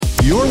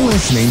You're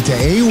listening to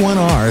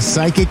A1R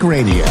Psychic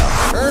Radio,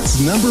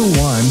 Earth's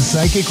 #1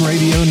 psychic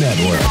radio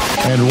network,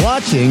 and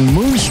watching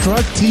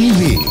Moonstruck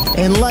TV,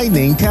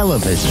 Enlightening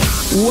Television.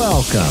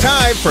 Welcome.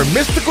 Time for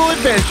Mystical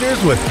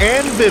Adventures with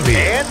Ann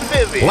Vivian.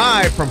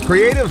 Live from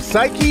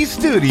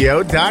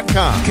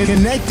CreativePsycheStudio.com.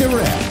 Connect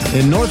direct.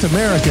 In North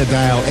America,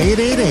 dial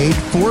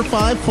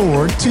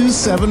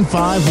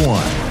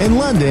 888-454-2751. In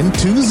London,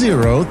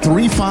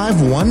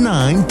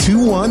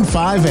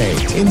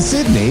 20-3519-2158. In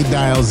Sydney,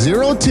 dial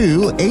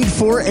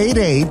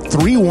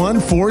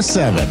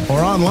 02-8488-3147. Or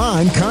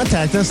online,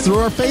 contact us through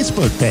our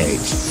Facebook page,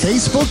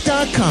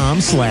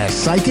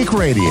 facebook.com/psychic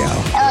radio.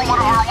 Or one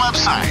of our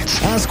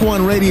websites,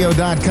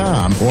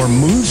 AskOneRadio.com or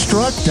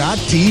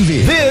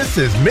Moonstruck.tv. This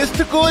is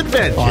Mystical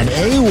Adventures on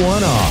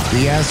A1R,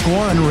 the Ask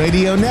One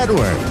Radio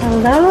Network.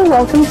 Hello,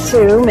 welcome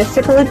to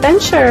Mystical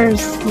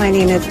Adventures. My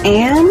name is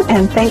Anne,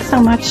 and thanks so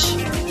much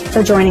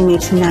for joining me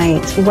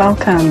tonight.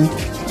 Welcome.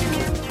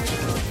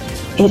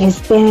 It has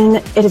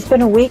been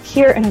a week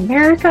here in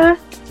America.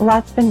 A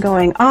lot's been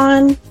going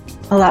on,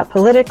 a lot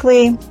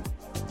politically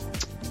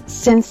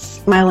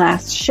since my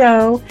last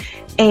show,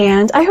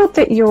 and I hope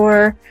that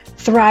you're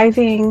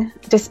thriving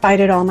despite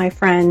it all, my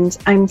friend.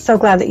 I'm so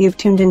glad that you've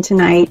tuned in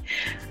tonight.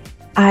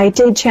 I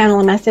did channel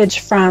a message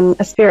from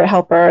a spirit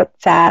helper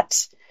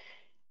that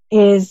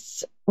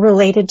is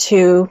related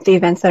to the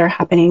events that are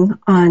happening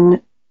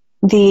on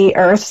the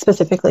earth,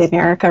 specifically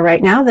America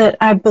right now, that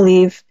I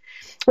believe,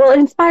 well, it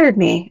inspired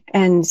me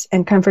and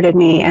comforted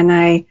me, and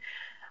I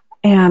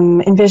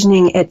am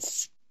envisioning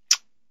it's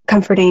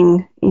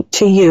comforting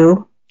to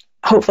you,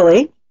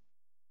 hopefully.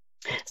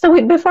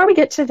 So before we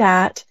get to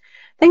that,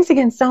 thanks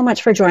again so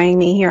much for joining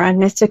me here on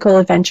Mystical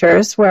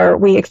Adventures, where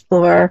we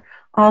explore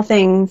all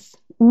things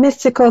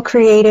mystical,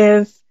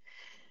 creative,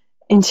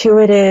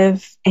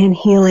 intuitive, and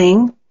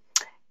healing.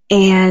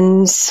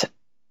 And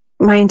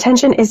my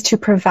intention is to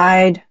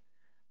provide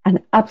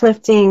an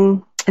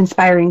uplifting,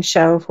 inspiring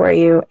show for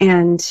you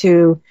and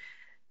to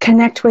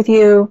connect with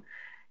you.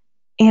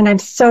 And I'm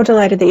so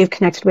delighted that you've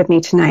connected with me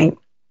tonight.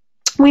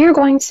 We are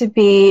going to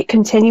be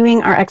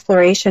continuing our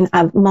exploration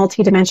of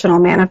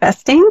multidimensional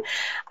manifesting.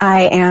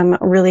 I am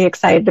really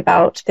excited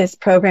about this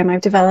program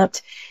I've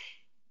developed.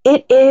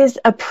 It is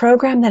a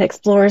program that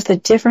explores the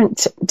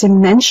different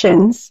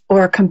dimensions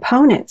or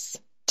components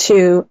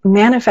to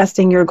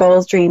manifesting your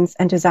goals, dreams,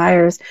 and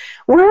desires.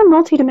 We're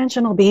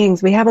multidimensional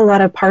beings. We have a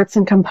lot of parts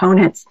and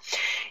components.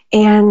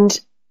 And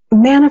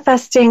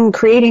manifesting,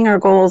 creating our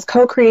goals,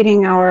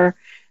 co-creating our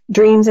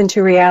dreams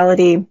into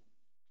reality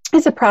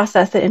is a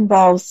process that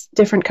involves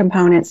different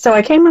components. So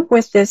I came up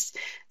with this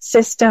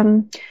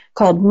system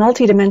called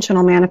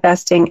multidimensional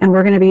manifesting, and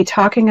we're going to be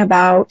talking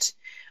about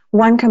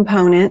one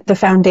component, the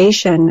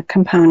foundation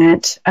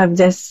component of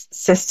this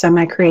system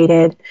I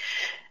created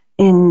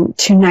in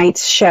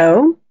tonight's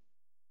show.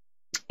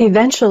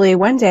 Eventually,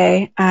 one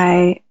day,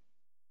 I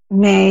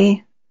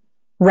may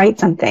write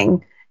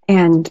something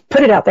and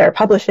put it out there,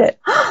 publish it,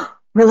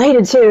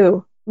 related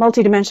to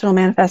multidimensional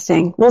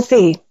manifesting. We'll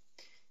see.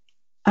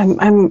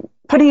 I'm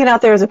putting it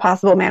out there as a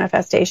possible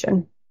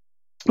manifestation,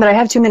 but I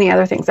have too many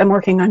other things I'm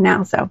working on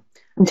now, so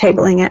I'm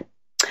tabling it.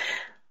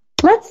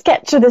 Let's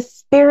get to the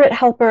Spirit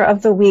Helper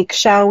of the Week,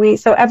 shall we?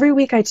 So every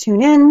week I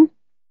tune in,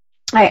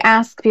 I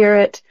ask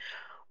Spirit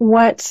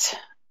what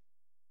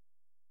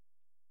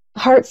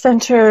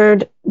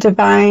heart-centered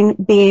divine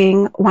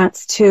being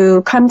wants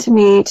to come to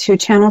me to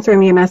channel through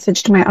me a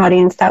message to my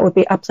audience that would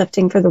be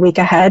uplifting for the week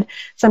ahead.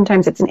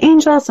 Sometimes it's an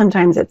angel,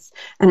 sometimes it's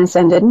an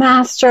ascended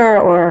master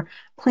or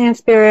plant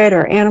spirit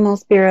or animal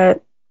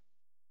spirit.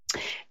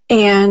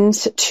 And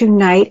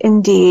tonight,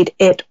 indeed,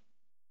 it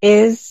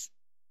is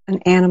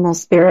an animal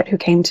spirit who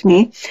came to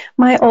me.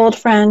 My old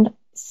friend,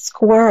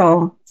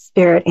 Squirrel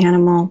Spirit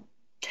Animal.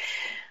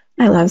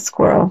 I love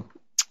Squirrel.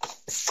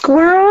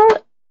 Squirrel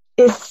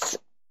is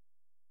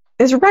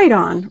right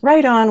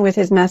on with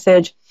his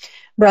message,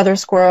 Brother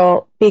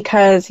Squirrel,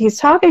 because he's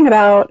talking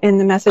about, in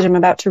the message I'm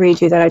about to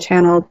read you that I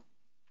channeled,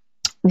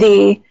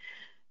 the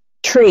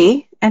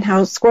tree and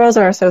how squirrels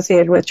are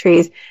associated with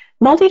trees.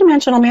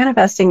 Multidimensional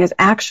manifesting is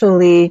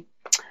actually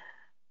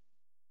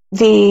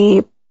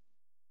the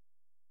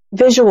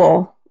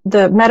visual,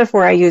 the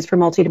metaphor I use for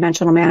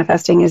multidimensional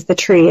manifesting is the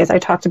tree, as I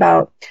talked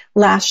about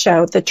last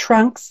show, the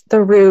trunks,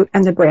 the root,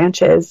 and the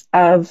branches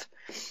of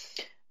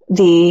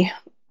the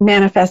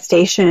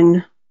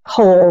manifestation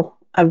whole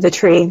of the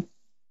tree.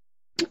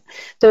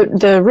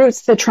 The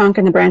roots, the trunk,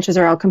 and the branches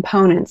are all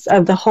components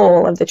of the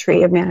whole of the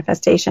tree of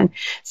manifestation.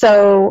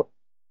 So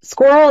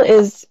squirrel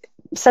is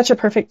such a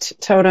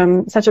perfect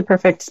totem, such a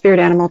perfect spirit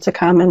animal to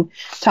come and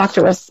talk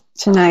to us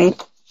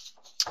tonight.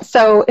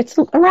 So it's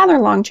a rather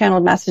long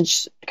channeled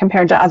message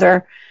compared to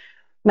other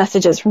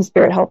messages from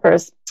spirit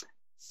helpers.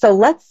 So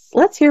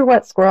let's hear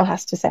what Squirrel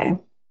has to say.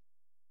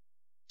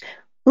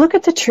 Look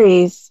at the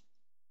trees.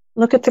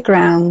 Look at the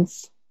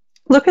grounds.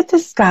 Look at the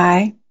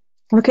sky.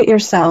 Look at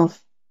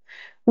yourself.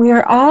 We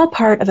are all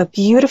part of a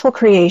beautiful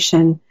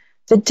creation.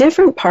 The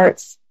different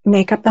parts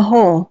make up the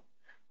whole.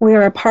 We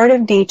are a part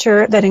of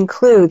nature that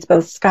includes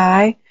both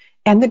sky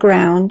and the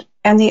ground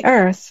and the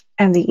earth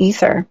and the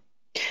ether.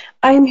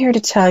 I am here to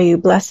tell you,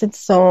 blessed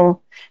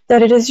soul,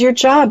 that it is your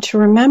job to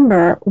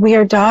remember we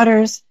are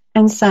daughters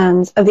and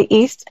sons of the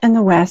East and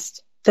the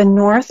West, the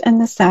North and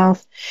the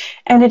South,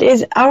 and it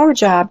is our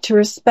job to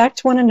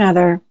respect one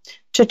another,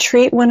 to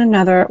treat one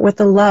another with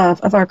the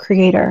love of our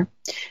Creator.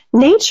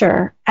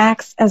 Nature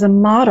acts as a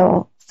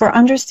model for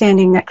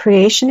understanding that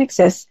creation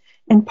exists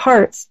in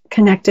parts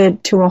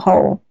connected to a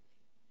whole,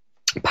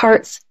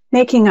 parts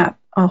making up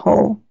a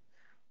whole.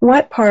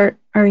 What part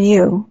are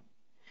you?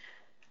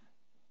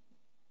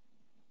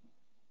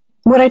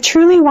 What I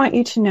truly want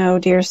you to know,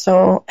 dear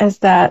soul, is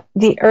that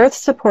the earth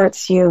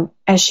supports you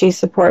as she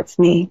supports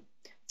me.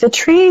 The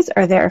trees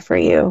are there for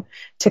you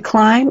to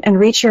climb and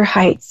reach your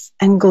heights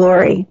and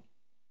glory.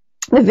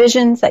 The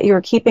visions that you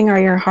are keeping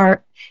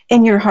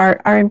in your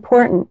heart are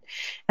important,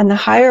 and the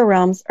higher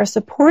realms are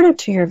supportive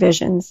to your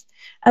visions,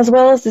 as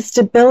well as the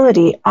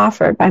stability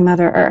offered by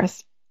Mother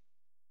Earth.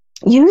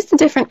 Use the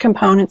different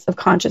components of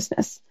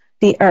consciousness,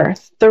 the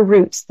earth, the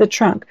roots, the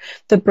trunk,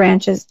 the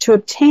branches, to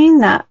obtain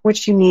that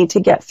which you need to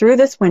get through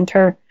this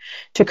winter,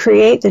 to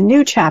create the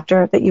new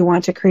chapter that you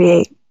want to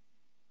create.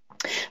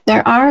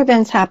 There are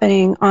events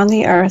happening on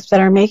the earth that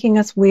are making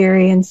us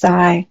weary and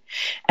sigh.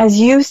 As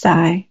you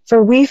sigh,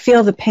 for we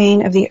feel the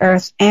pain of the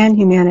earth and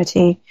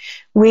humanity.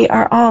 We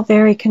are all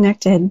very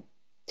connected.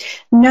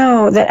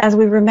 Know that as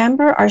we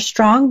remember our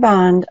strong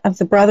bond of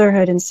the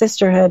brotherhood and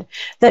sisterhood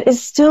that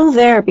is still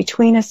there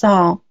between us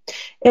all,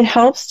 it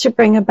helps to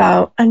bring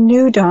about a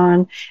new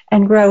dawn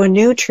and grow a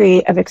new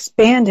tree of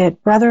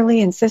expanded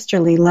brotherly and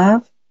sisterly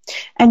love.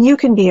 And you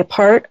can be a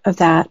part of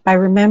that by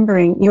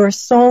remembering your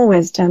soul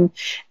wisdom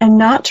and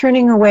not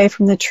turning away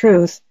from the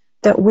truth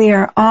that we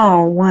are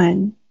all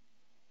one.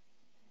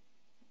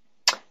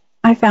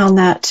 I found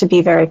that to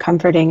be very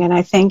comforting, and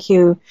I thank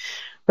you,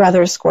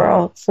 Brother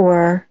Squirrel,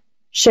 for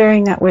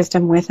sharing that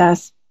wisdom with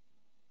us.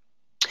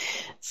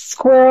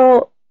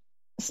 Squirrel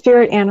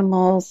spirit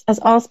animals, as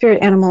all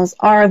spirit animals,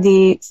 are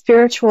the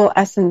spiritual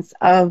essence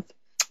of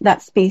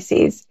that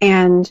species,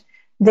 and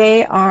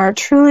they are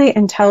truly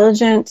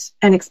intelligent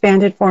and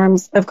expanded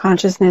forms of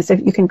consciousness.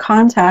 If you can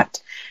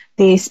contact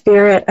the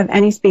spirit of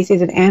any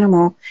species of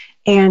animal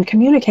and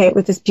communicate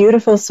with this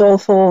beautiful,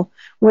 soulful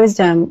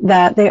wisdom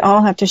that they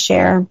all have to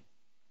share,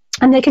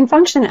 and they can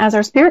function as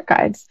our spirit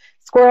guides.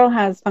 Squirrel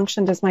has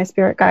functioned as my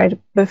spirit guide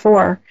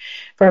before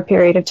for a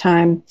period of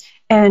time,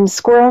 and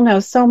Squirrel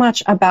knows so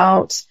much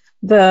about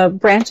the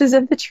branches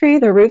of the tree,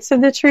 the roots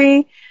of the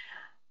tree.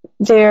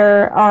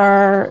 There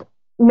are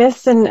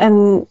myths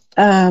and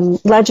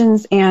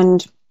legends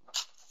and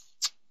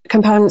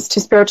components to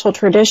spiritual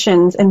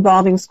traditions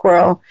involving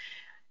squirrel,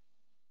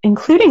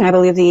 including, I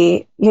believe,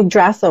 the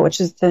Yggdrasil,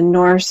 which is the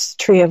Norse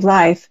tree of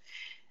life,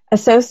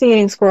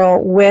 associating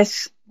squirrel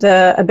with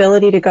the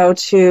ability to go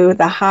to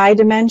the high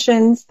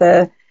dimensions,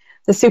 the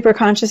super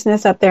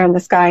consciousness up there in the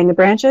sky and the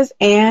branches,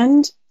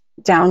 and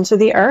down to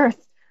the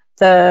earth,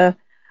 the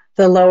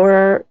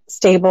lower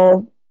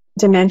stable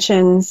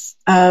dimensions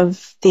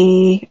of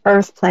the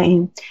earth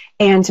plane,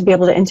 and to be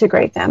able to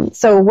integrate them.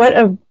 So what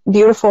a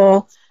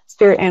beautiful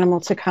spirit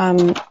animal to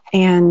come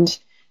and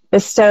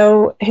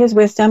bestow his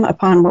wisdom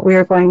upon what we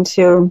are going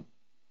to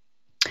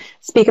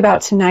speak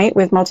about tonight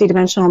with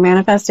multidimensional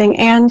manifesting,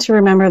 and to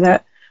remember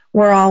that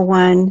we're all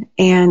one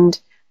and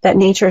that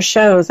nature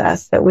shows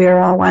us that we are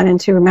all one,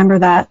 and to remember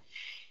that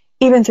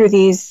even through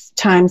these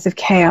times of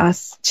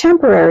chaos,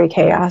 temporary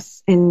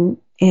chaos in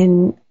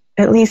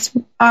at least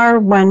our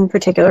one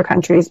particular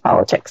country's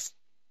politics.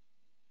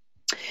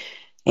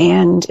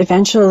 And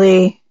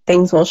eventually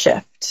things will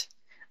shift.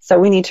 So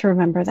we need to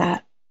remember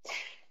that.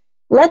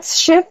 Let's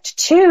shift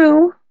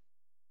to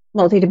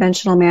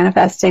multidimensional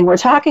manifesting. We're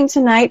talking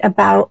tonight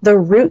about the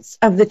roots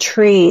of the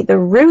tree, the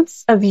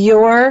roots of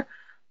your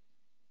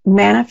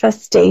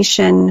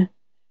manifestation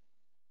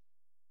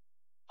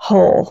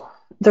whole,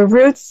 the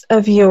roots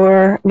of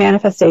your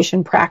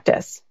manifestation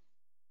practice.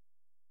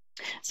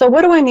 So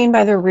what do I mean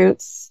by the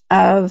roots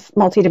of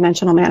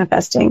multidimensional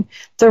manifesting?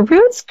 The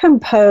roots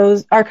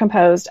are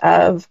composed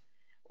of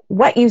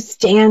what you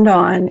stand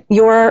on,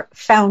 your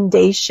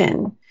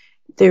foundation,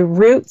 the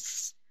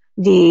roots,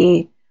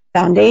 the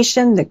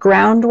foundation, the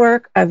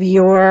groundwork of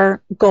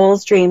your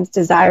goals, dreams,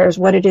 desires,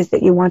 what it is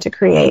that you want to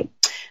create.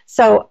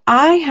 So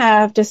I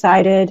have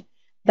decided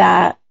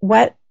that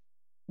what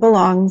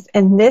belongs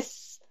in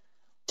this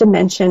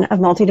dimension of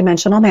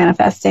multidimensional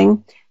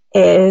manifesting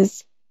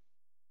is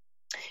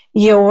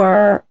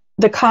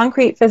the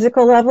concrete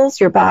physical levels,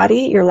 your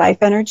body, your life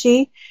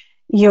energy,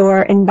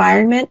 your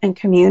environment and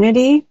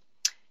community,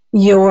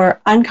 your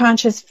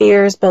unconscious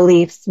fears,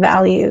 beliefs,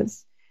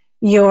 values,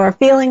 your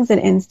feelings and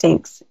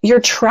instincts,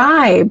 your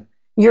tribe,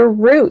 your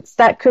roots.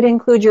 That could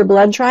include your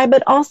blood tribe,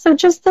 but also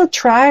just the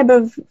tribe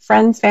of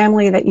friends,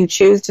 family that you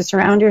choose to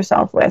surround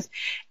yourself with,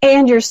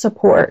 and your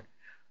support,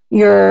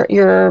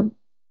 your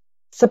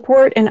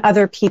support in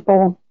other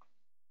people,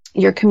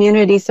 your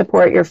community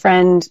support, your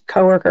friend,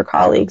 coworker,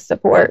 colleague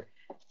support,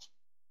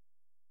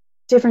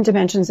 different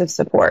dimensions of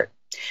support.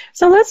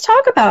 So let's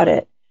talk about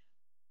it.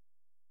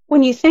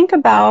 When you think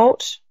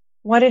about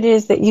what it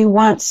is that you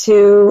want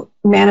to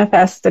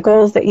manifest, the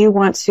goals that you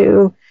want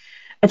to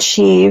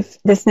achieve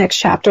this next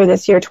chapter,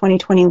 this year,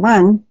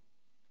 2021,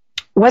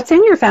 what's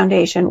in your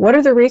foundation? What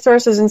are the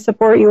resources and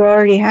support you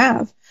already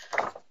have?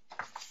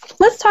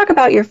 Let's talk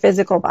about your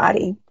physical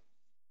body.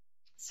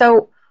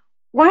 So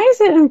why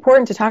is it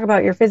important to talk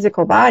about your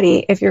physical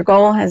body if your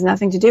goal has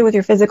nothing to do with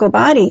your physical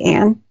body,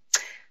 Anne?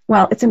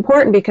 Well, it's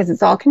important because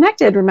it's all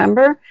connected,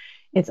 remember?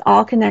 It's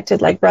all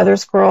connected, like Brother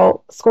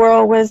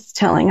Squirrel was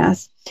telling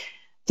us.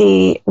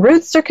 The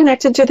roots are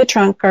connected to the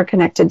trunk, are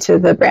connected to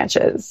the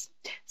branches.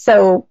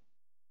 So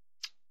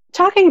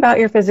talking about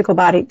your physical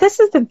body, this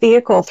is the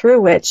vehicle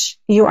through which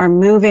you are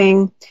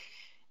moving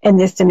in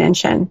this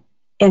dimension,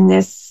 in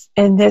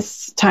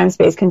this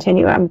time-space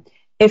continuum.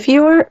 If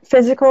your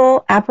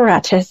physical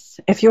apparatus,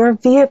 if your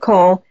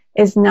vehicle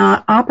is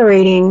not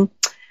operating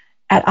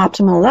at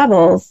optimal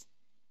levels,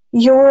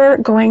 you're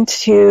going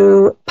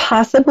to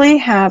possibly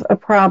have a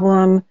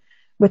problem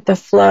with the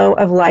flow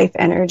of life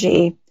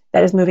energy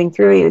that is moving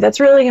through you. That's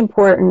really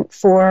important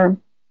for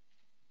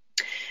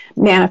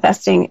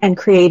manifesting and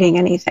creating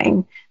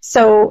anything.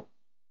 So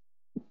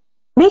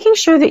making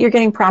sure that you're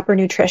getting proper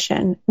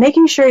nutrition,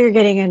 making sure you're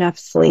getting enough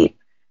sleep,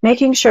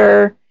 making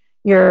sure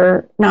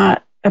you're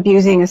not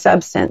abusing a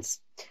substance,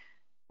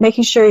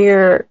 making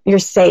sure you're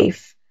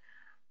safe,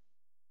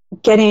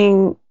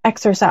 getting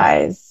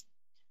exercise,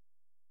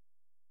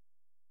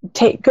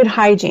 take good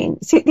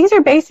hygiene. See, these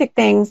are basic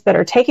things that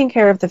are taking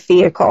care of the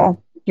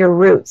vehicle, your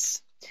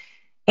roots.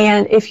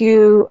 And if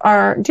you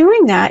are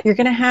doing that, you're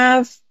going to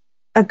have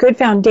a good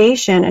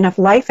foundation, enough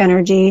life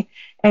energy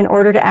in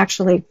order to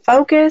actually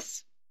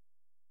focus,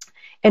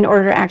 in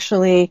order to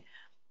actually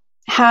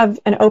have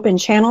an open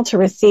channel to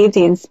receive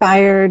the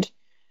inspired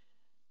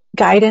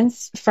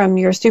guidance from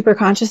your super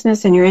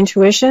consciousness and your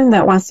intuition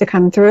that wants to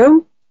come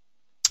through.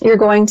 You're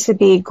going to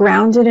be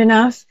grounded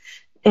enough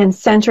and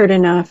centered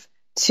enough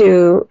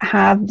to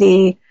have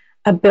the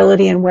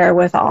ability and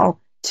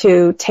wherewithal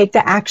to take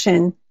the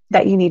action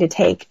that you need to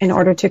take in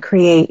order to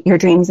create your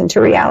dreams into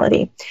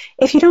reality.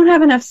 If you don't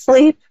have enough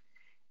sleep,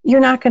 you're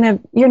not going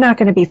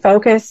to be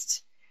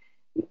focused.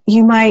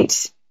 You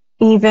might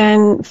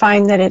even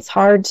find that it's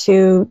hard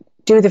to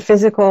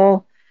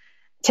do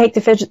take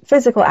the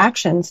physical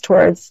actions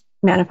towards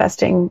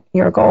manifesting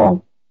your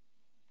goal.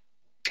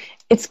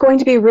 It's going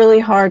to be really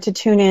hard to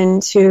tune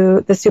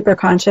into the super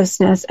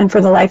consciousness and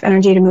for the life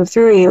energy to move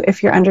through you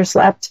if you're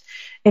underslept,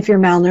 if you're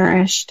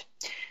malnourished.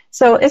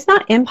 So it's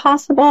not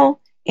impossible.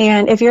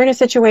 And if you're in a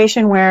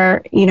situation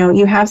where,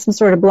 you have some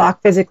sort of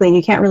block physically and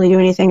you can't really do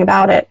anything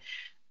about it,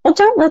 well,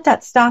 don't let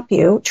that stop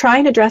you. Try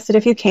and address it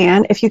if you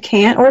can. If you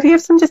can't, or if you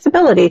have some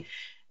disability,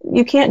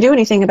 you can't do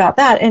anything about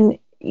that.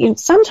 And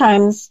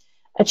sometimes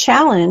a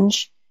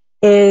challenge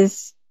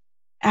is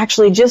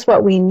actually just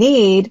what we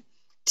need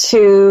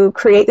to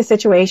create the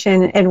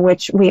situation in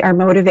which we are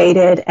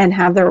motivated and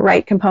have the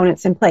right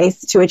components in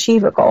place to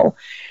achieve a goal.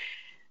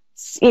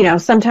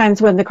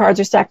 Sometimes when the cards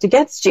are stacked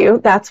against you,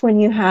 that's when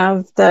you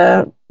have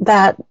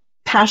that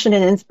passion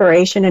and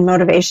inspiration and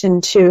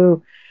motivation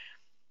to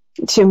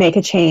make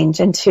a change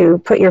and to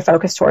put your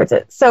focus towards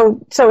it.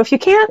 So if you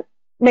can't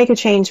make a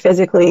change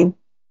physically,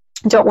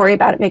 don't worry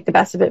about it, make the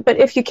best of it. But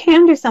if you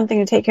can do something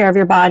to take care of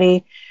your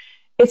body,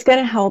 it's going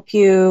to help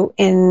you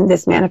in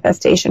this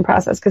manifestation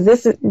process,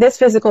 because this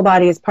physical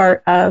body is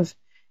part of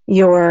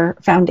your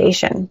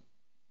foundation.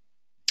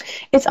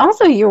 It's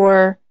also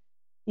your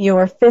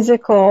life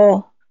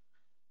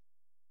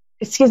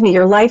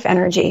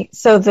energy.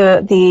 So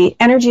the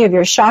energy of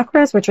your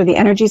chakras, which are the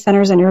energy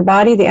centers in your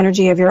body, the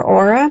energy of your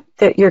aura,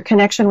 your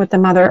connection with the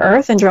Mother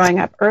Earth and drawing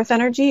up earth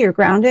energy, your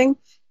grounding,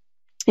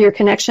 your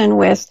connection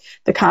with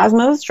the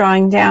cosmos,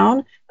 drawing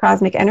down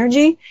cosmic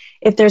energy.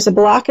 If there's a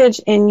blockage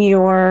in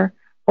your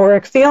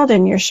auric field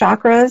and your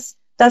chakras,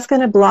 that's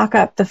going to block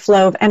up the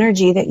flow of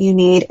energy that you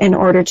need in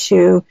order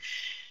to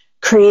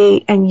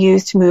create and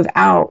use to move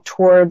out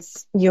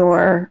towards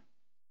your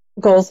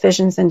goals,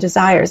 visions, and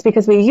desires,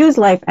 because we use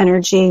life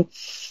energy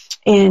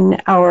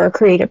in our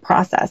creative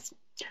process.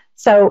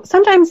 So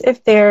sometimes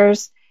if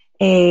there's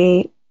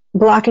a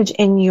blockage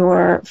in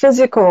your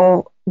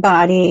physical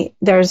body,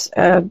 there's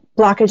a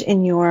blockage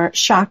in your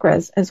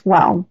chakras as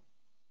well.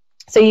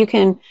 So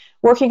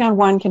working on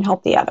one can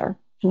help the other,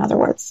 in other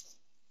words.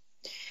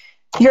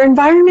 Your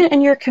environment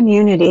and your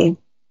community.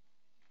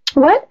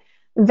 What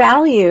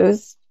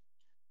values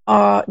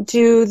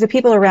do the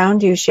people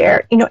around you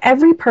share?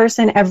 Every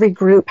person, every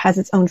group has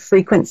its own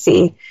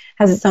frequency,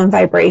 has its own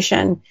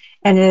vibration,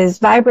 and is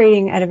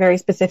vibrating at a very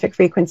specific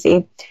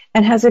frequency,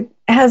 and has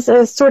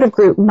a sort of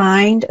group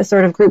mind, a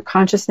sort of group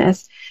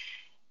consciousness.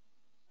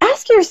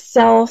 Ask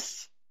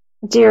yourself,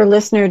 dear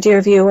listener, dear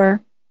viewer,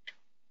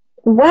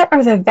 what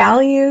are the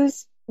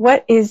values?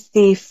 What is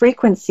the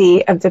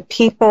frequency of the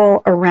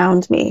people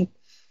around me?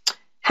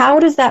 How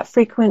does that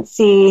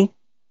frequency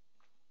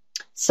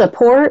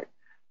support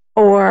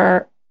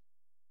or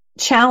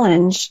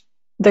challenge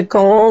the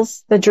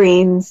goals, the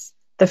dreams,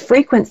 the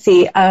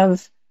frequency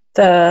of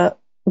the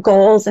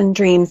goals and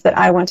dreams that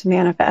I want to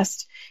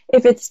manifest?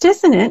 If it's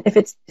dissonant,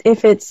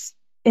 if it's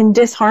in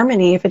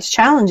disharmony, if it's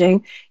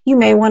challenging, you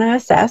may want to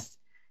assess,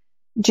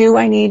 do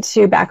I need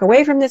to back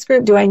away from this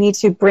group? Do I need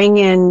to bring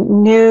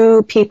in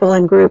new people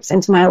and groups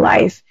into my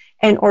life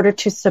in order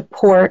to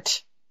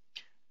support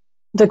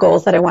the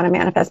goals that I want to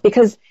manifest?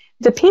 Because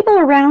the people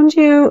around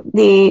you,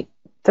 the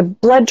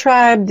blood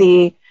tribe,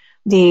 the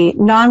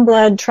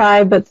non-blood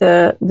tribe, but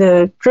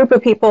the group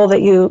of people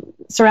that you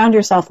surround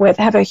yourself with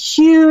have a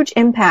huge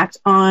impact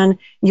on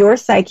your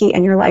psyche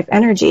and your life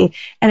energy.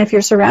 And if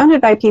you're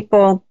surrounded by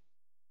people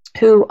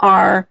who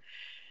are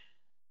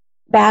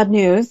bad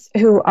news,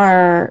 who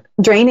are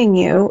draining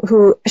you,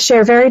 who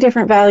share very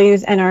different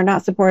values and are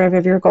not supportive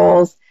of your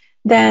goals,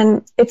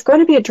 then it's going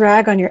to be a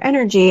drag on your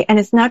energy, and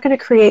it's not going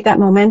to create that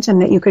momentum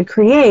that you could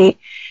create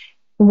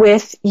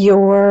with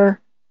your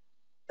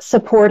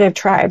supportive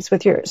tribes,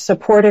 with your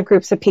supportive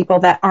groups of people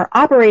that are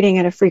operating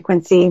at a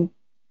frequency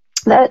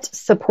that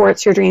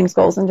supports your dreams,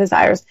 goals, and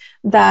desires,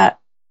 that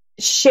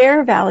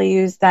share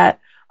values that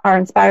are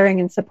inspiring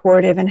and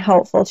supportive and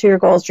helpful to your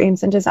goals,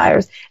 dreams, and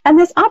desires. And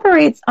this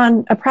operates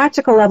on a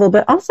practical level,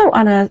 but also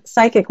on a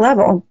psychic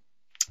level.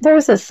 There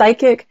is a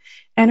psychic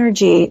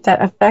energy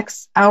that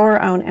affects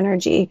our own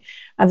energy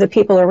of the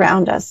people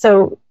around us.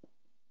 So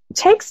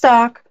take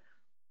stock.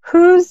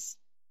 Who's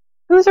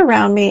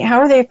around me?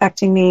 How are they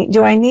affecting me?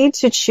 Do I need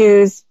to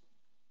choose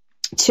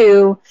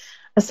to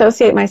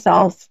associate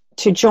myself,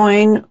 to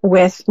join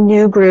with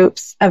new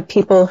groups of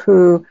people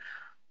who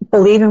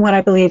believe in what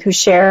I believe, who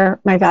share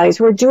my values,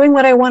 who are doing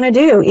what I want to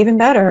do, even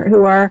better,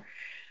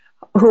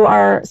 who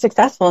are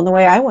successful in the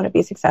way I want to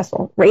be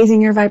successful,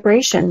 raising your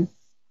vibration?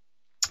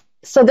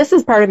 So this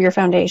is part of your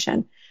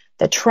foundation: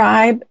 the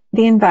tribe,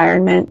 the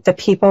environment, the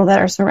people that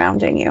are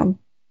surrounding you.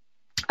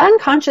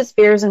 Unconscious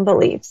fears and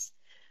beliefs.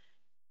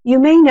 You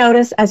may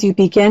notice as you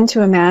begin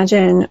to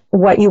imagine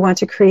what you want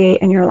to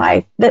create in your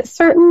life that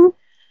certain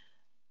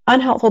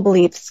unhelpful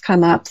beliefs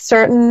come up,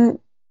 certain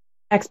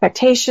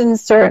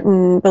expectations,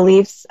 certain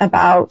beliefs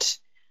about,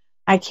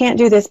 I can't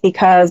do this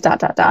because ...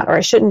 or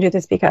I shouldn't do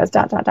this because ...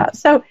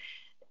 So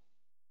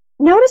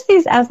notice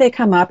these as they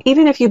come up.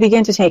 Even if you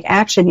begin to take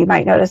action, you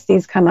might notice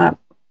these come up.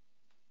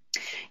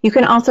 You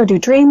can also do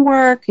dream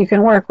work. You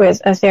can work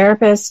with a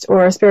therapist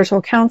or a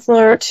spiritual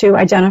counselor to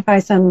identify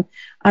some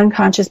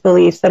unconscious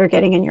beliefs that are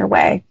getting in your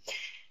way.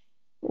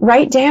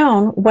 Write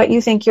down what you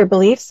think your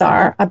beliefs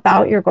are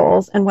about your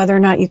goals and whether or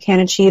not you can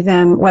achieve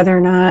them, whether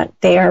or not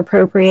they are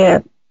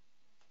appropriate,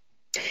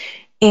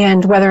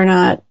 and whether or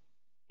not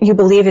you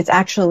believe it's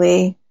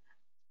actually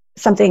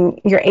something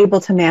you're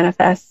able to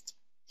manifest.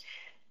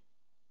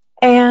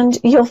 And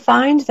you'll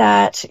find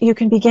that you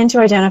can begin to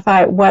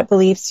identify what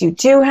beliefs you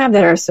do have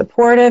that are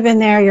supportive in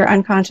there, your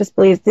unconscious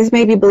beliefs. These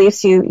may be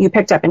beliefs you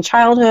picked up in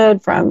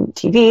childhood from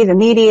TV, the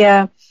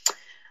media,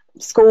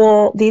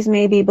 school. These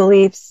may be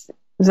beliefs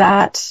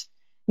that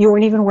you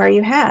weren't even aware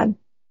you had.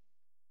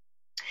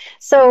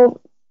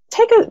 So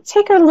take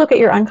a look at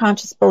your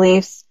unconscious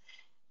beliefs.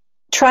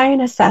 Try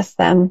and assess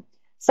them.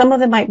 Some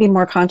of them might be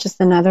more conscious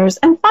than others.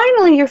 And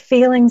finally, your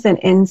feelings and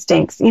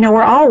instincts. You know,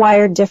 we're all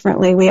wired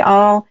differently. We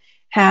all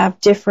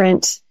have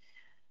different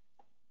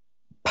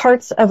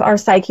parts of our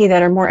psyche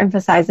that are more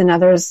emphasized than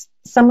others.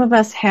 Some of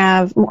us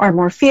are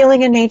more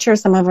feeling in nature.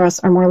 Some of us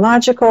are more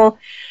logical.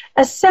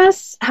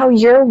 Assess how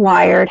you're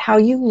wired, how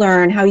you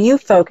learn, how you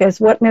focus,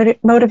 what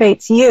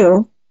motivates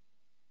you,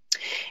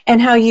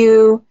 and how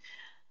you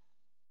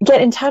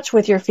get in touch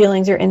with your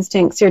feelings, your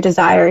instincts, your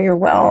desire, your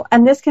will.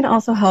 And this can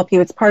also help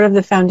you. It's part of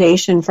the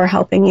foundation for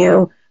helping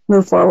you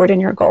move forward in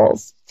your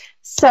goals.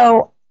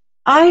 So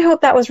I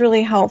hope that was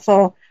really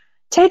helpful.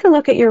 Take a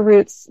look at your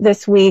roots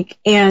this week,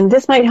 and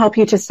this might help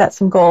you to set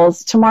some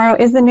goals.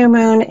 Tomorrow is the new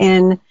moon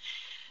in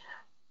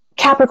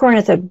Capricorn.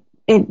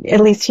 At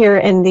least here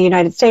in the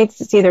United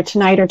States, it's either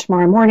tonight or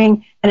tomorrow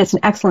morning, and it's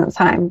an excellent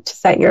time to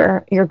set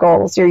your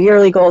goals, your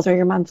yearly goals or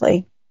your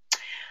monthly.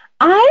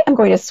 I am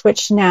going to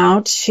switch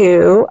now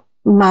to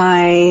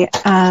my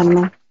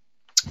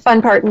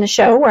fun part in the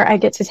show where I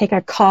get to take a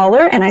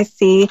caller, and I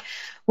see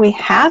we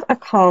have a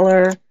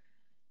caller,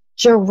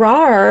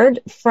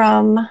 Gerard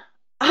from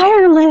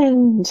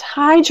Ireland.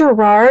 Hi,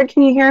 Gerard.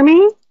 Can you hear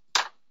me?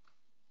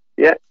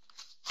 Yeah.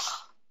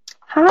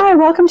 Hi,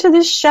 welcome to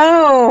the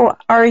show.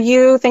 Are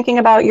you thinking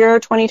about your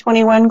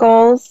 2021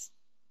 goals?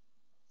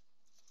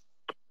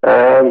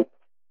 Kind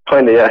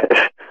of,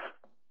 yeah.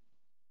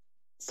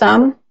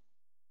 Some?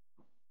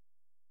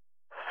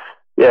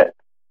 Yeah.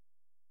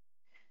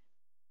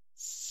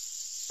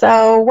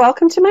 So,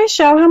 welcome to my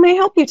show. How may I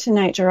help you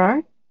tonight,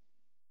 Gerard?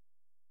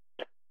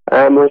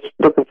 I was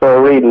looking for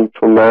a reading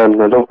from a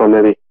loved one,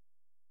 maybe.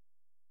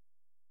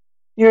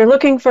 You're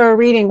looking for a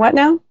reading. What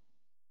now?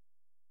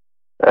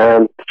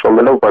 From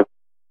a loved one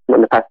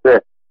when they passed away.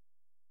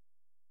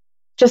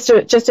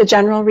 Just a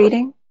general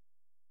reading?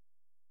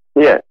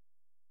 Yeah.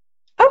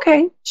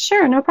 Okay,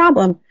 sure, no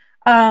problem.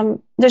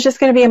 There's just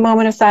going to be a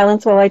moment of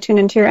silence while I tune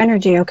into your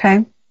energy,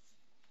 okay?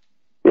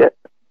 Yeah.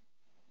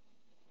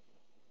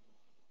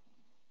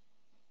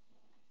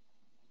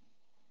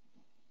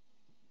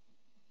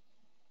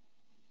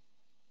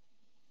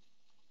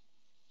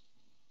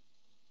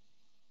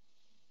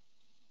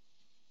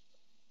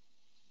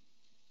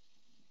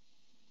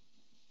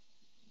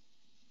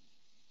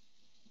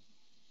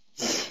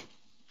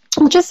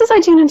 Just as I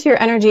tune into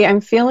your energy,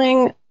 I'm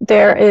feeling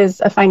there is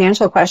a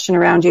financial question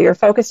around you. You're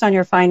focused on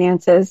your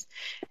finances.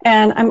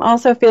 And I'm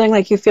also feeling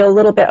like you feel a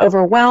little bit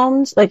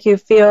overwhelmed, like you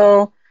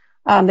feel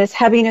this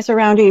heaviness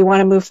around you. You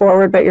want to move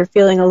forward, but you're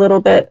feeling a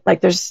little bit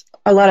like there's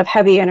a lot of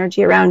heavy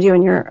energy around you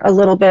and you're a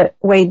little bit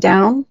weighed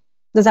down.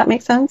 Does that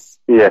make sense?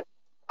 Yeah,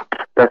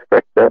 that's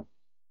correct. Yeah.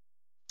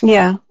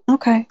 Yeah,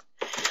 okay.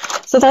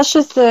 So that's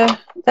just the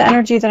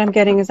energy that I'm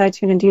getting as I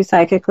tune into you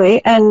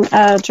psychically. And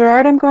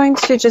Gerard, I'm going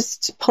to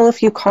just pull a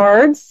few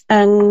cards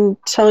and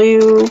tell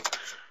you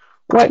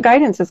what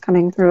guidance is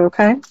coming through,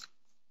 okay?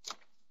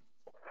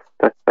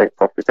 That's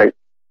perfect. Thanks.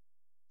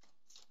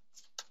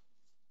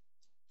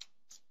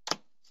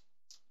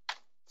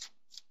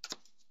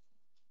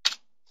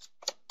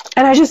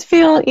 And I just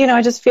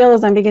feel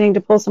as I'm beginning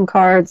to pull some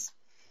cards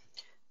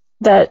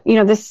that,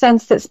 this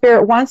sense that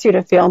Spirit wants you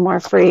to feel more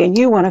free and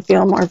you want to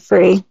feel more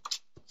free.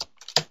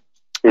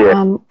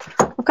 Yeah.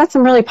 I've got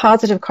some really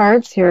positive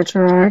cards here,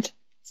 Gerard.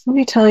 So let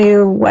me tell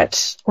you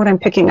what I'm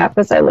picking up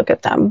as I look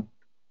at them.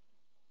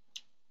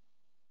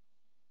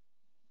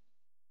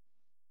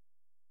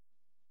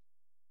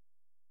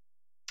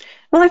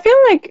 Well, I feel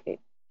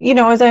like,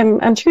 as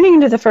I'm tuning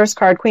into the first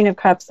card, Queen of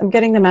Cups, I'm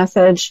getting the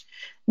message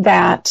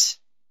that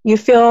you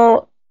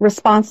feel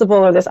responsible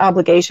or this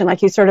obligation,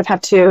 like you sort of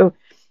have to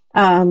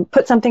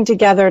put something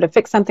together to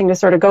fix something, to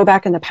sort of go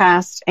back in the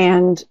past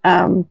and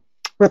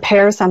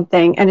repair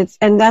something, and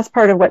that's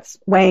part of what's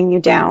weighing you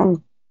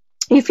down.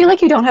 You feel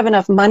like you don't have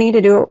enough money to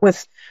do it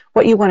with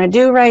what you want to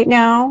do right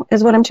now,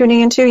 is what I'm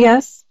tuning into,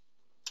 yes?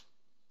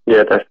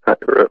 Yeah, that's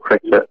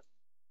correct, yeah.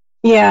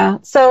 Yeah,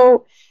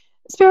 so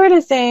Spirit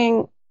is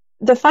saying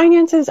the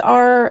finances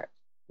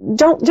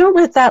don't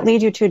let that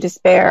lead you to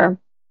despair,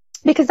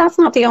 because that's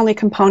not the only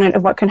component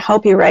of what can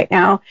help you right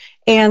now.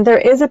 And there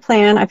is a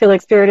plan. I feel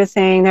like Spirit is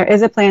saying there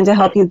is a plan to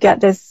help you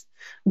get this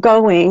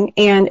going,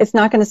 and it's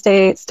not going to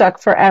stay stuck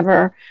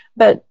forever.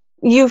 But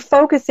you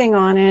focusing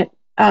on it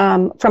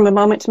from a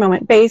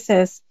moment-to-moment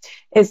basis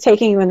is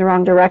taking you in the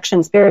wrong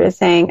direction, Spirit is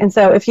saying. And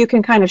so if you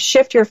can kind of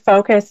shift your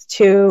focus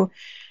to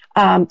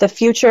the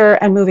future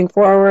and moving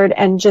forward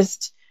and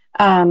just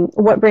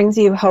what brings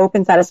you hope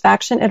and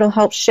satisfaction, it'll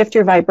help shift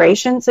your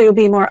vibration, so you'll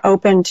be more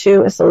open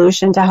to a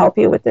solution to help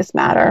you with this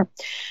matter.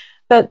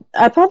 But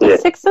I pulled the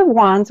Six of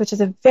Wands, which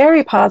is a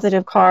very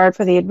positive card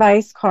for the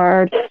advice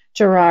card,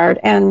 Gerard.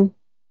 And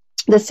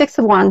the Six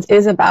of Wands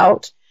is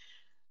about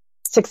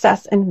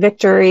success and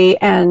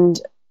victory and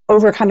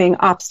overcoming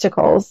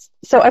obstacles.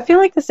 So I feel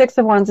like the Six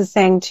of Wands is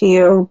saying to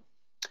you,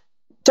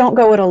 don't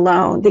go it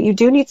alone, that you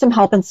do need some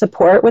help and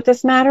support with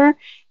this matter.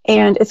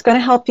 And it's going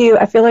to help you.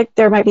 I feel like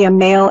there might be a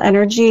male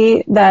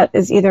energy that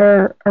is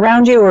either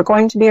around you or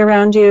going to be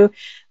around you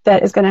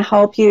that is going to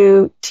help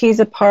you tease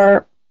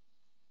apart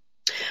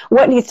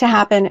what needs to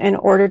happen in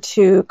order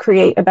to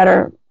create a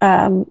better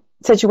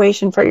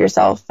situation for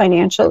yourself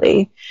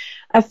financially.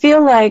 I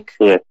feel like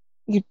you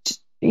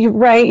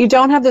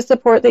don't have the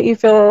support that you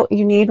feel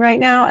you need right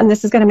now, and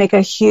this is going to make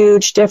a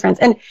huge difference.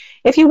 And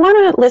if you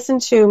want to listen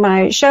to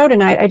my show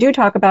tonight, I do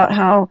talk about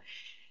how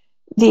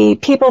the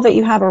people that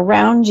you have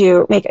around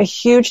you make a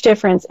huge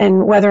difference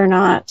in whether or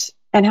not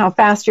and how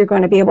fast you're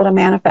going to be able to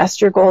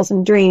manifest your goals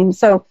and dreams.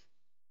 So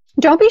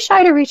don't be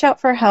shy to reach out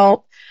for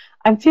help.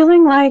 I'm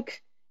feeling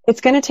like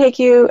it's going to take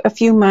you a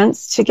few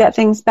months to get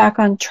things back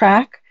on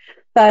track,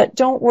 but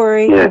don't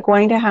worry, you're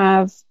going to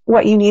have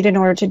what you need in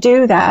order to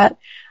do that.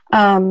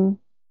 I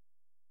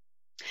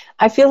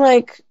feel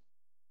like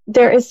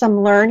there is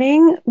some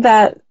learning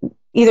that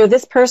either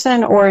this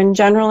person or in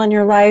general in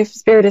your life,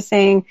 Spirit is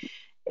saying,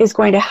 is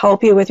going to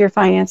help you with your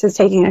finances,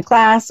 taking a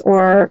class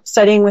or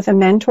studying with a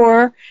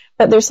mentor.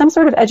 But there's some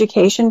sort of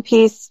education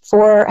piece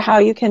for how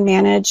you can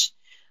manage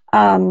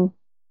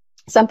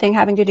something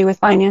having to do with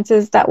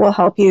finances that will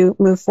help you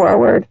move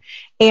forward.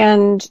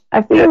 And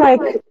I feel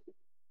like,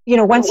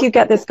 once you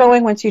get this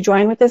going, once you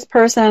join with this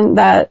person,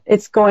 that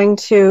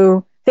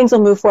things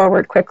will move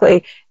forward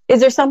quickly. Is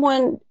there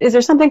something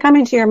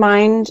coming to your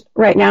mind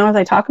right now as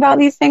I talk about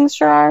these things,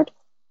 Gerard?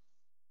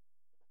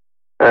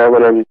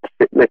 When I'm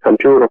sitting at the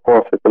computer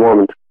course at the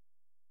moment.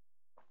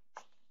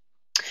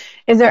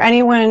 Is there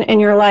anyone in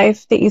your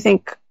life that you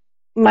think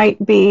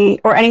might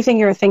be, or anything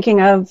you're thinking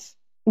of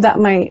that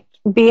might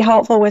be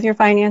helpful with your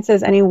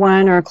finances?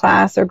 Anyone or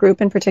class or group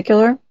in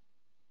particular?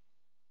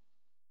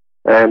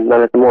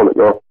 Not at the moment,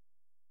 no.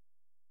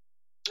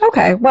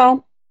 Okay,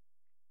 well,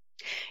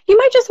 you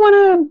might just want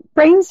to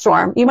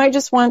brainstorm. You might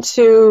just want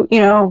to,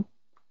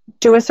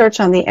 do a search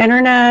on the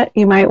internet.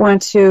 You might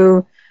want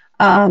to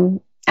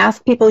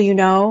ask people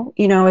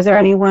is there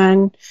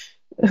anyone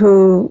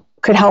who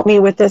could help me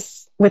with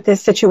this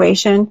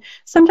situation?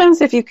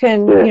 Sometimes if you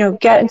can,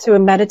 get into a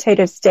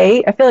meditative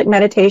state, I feel like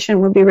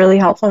meditation would be really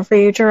helpful for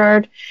you,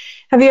 Gerard.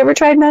 Have you ever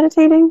tried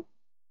meditating?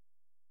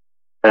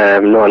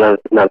 No,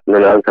 not in a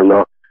long time,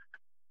 no.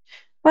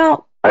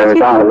 Well, I have a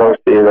daughter,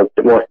 obviously, most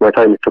of my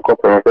time is took up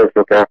for her to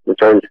look after the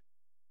child.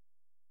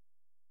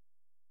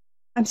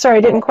 I'm sorry,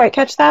 I didn't quite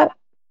catch that.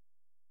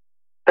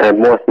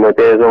 Most of my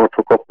days now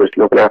took up was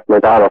looking after my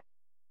daughter.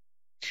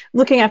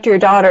 Looking after your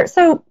daughter.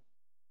 So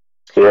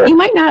Yeah.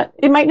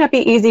 It might not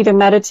be easy to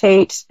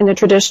meditate in a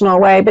traditional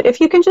way, but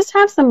if you can just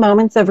have some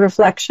moments of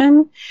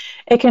reflection,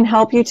 it can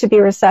help you to be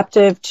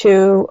receptive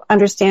to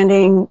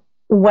understanding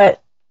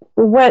what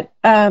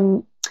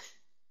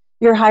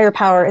your higher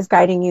power is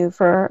guiding you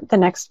for the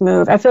next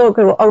move. I feel like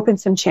it will open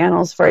some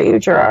channels for you,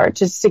 Gerard,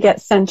 just to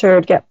get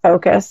centered, get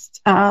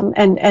focused,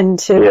 and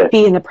to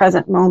be in the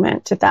present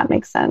moment, if that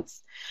makes sense.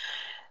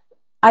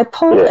 I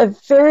pulled a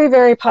very,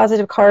 very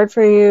positive card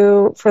for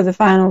you for the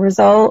final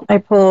result. I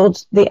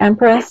pulled the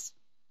Empress,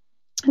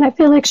 and I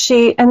feel like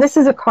and this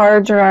is a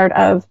card, Gerard,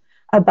 of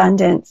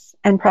abundance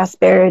and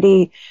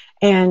prosperity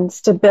and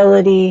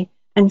stability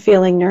and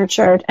feeling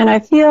nurtured. And I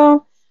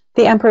feel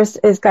the Empress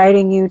is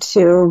guiding you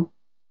to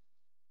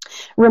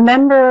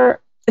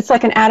remember, it's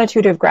like an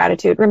attitude of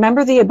gratitude.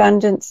 Remember the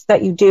abundance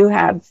that you do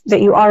have,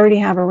 that you already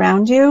have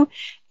around you,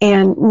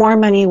 and more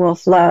money will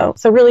flow.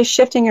 So really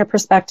shifting your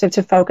perspective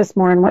to focus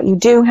more on what you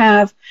do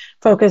have,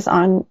 focus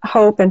on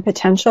hope and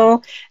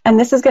potential. And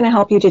this is going to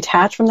help you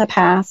detach from the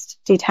past,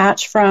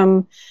 detach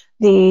from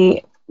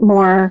the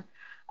more,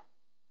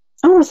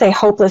 I don't want to say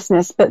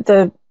hopelessness, but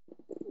the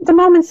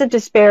moments of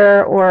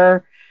despair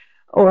or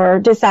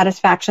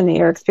dissatisfaction that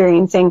you're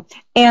experiencing.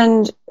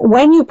 And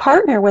when you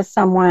partner with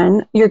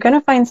someone, you're going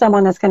to find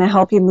someone that's going to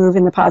help you move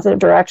in the positive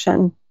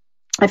direction.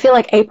 I feel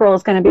like April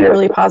is going to be a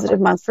really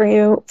positive month for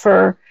you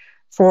for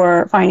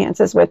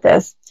finances with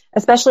this,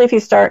 especially if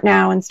you start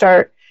now and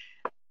start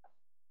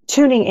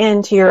tuning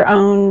into your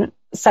own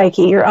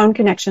psyche, your own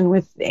connection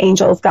with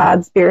angels,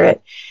 God,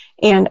 spirit,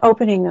 and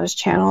opening those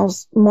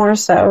channels more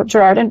so,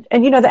 Gerard. And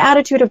the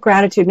attitude of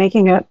gratitude,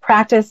 making a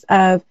practice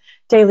of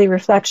daily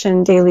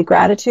reflection, daily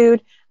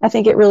gratitude, I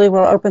think it really will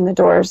open the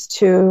doors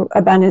to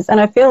abundance. And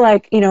I feel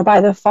like,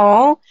 by the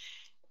fall,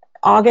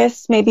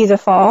 August, maybe the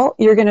fall,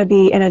 you're going to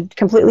be in a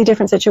completely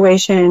different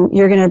situation.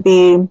 You're going to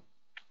be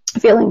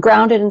feeling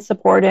grounded and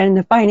supported, and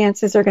the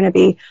finances are going to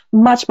be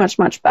much, much,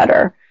 much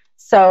better.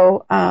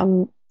 So,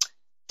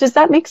 does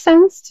that make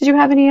sense? Did you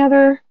have any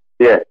other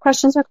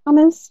questions or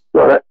comments?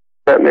 No,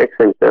 that makes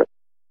sense. Yeah.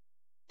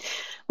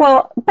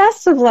 Well,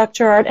 best of luck,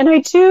 Gerard. And I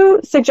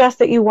do suggest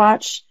that you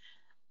watch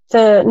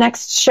the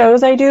next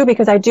shows I do,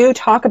 because I do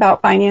talk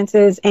about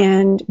finances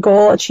and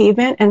goal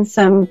achievement and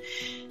some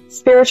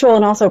spiritual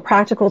and also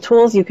practical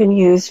tools you can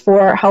use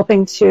for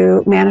helping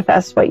to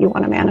manifest what you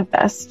want to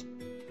manifest.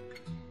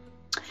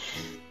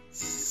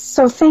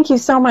 So thank you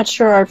so much,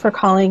 Gerard, for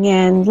calling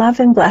in. Love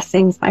and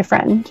blessings, my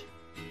friend.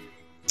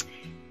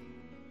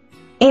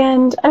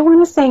 And I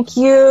want to thank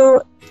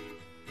you,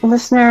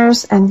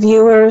 listeners and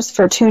viewers,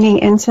 for tuning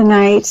in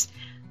tonight.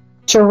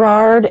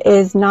 Gerard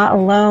is not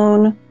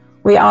alone.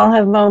 We all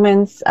have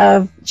moments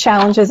of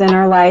challenges in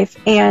our life,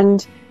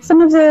 and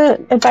some of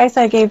the advice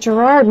I gave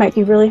Gerard might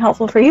be really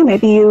helpful for you.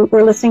 Maybe you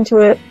were listening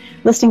to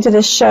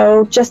this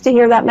show just to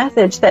hear that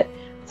message, that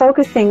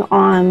focusing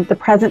on the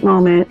present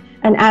moment,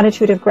 an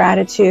attitude of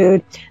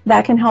gratitude,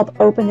 that can help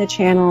open the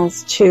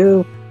channels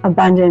to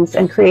abundance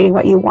and creating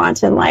what you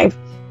want in life.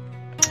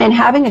 And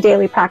having a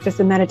daily practice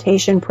of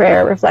meditation,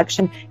 prayer,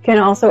 reflection can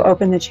also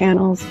open the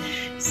channels.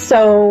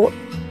 So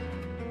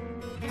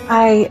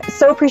I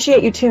so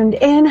appreciate you tuned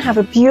in. Have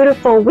a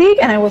beautiful week,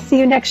 and I will see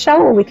you next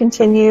show where we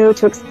continue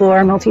to explore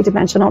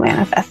multidimensional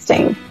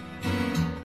manifesting.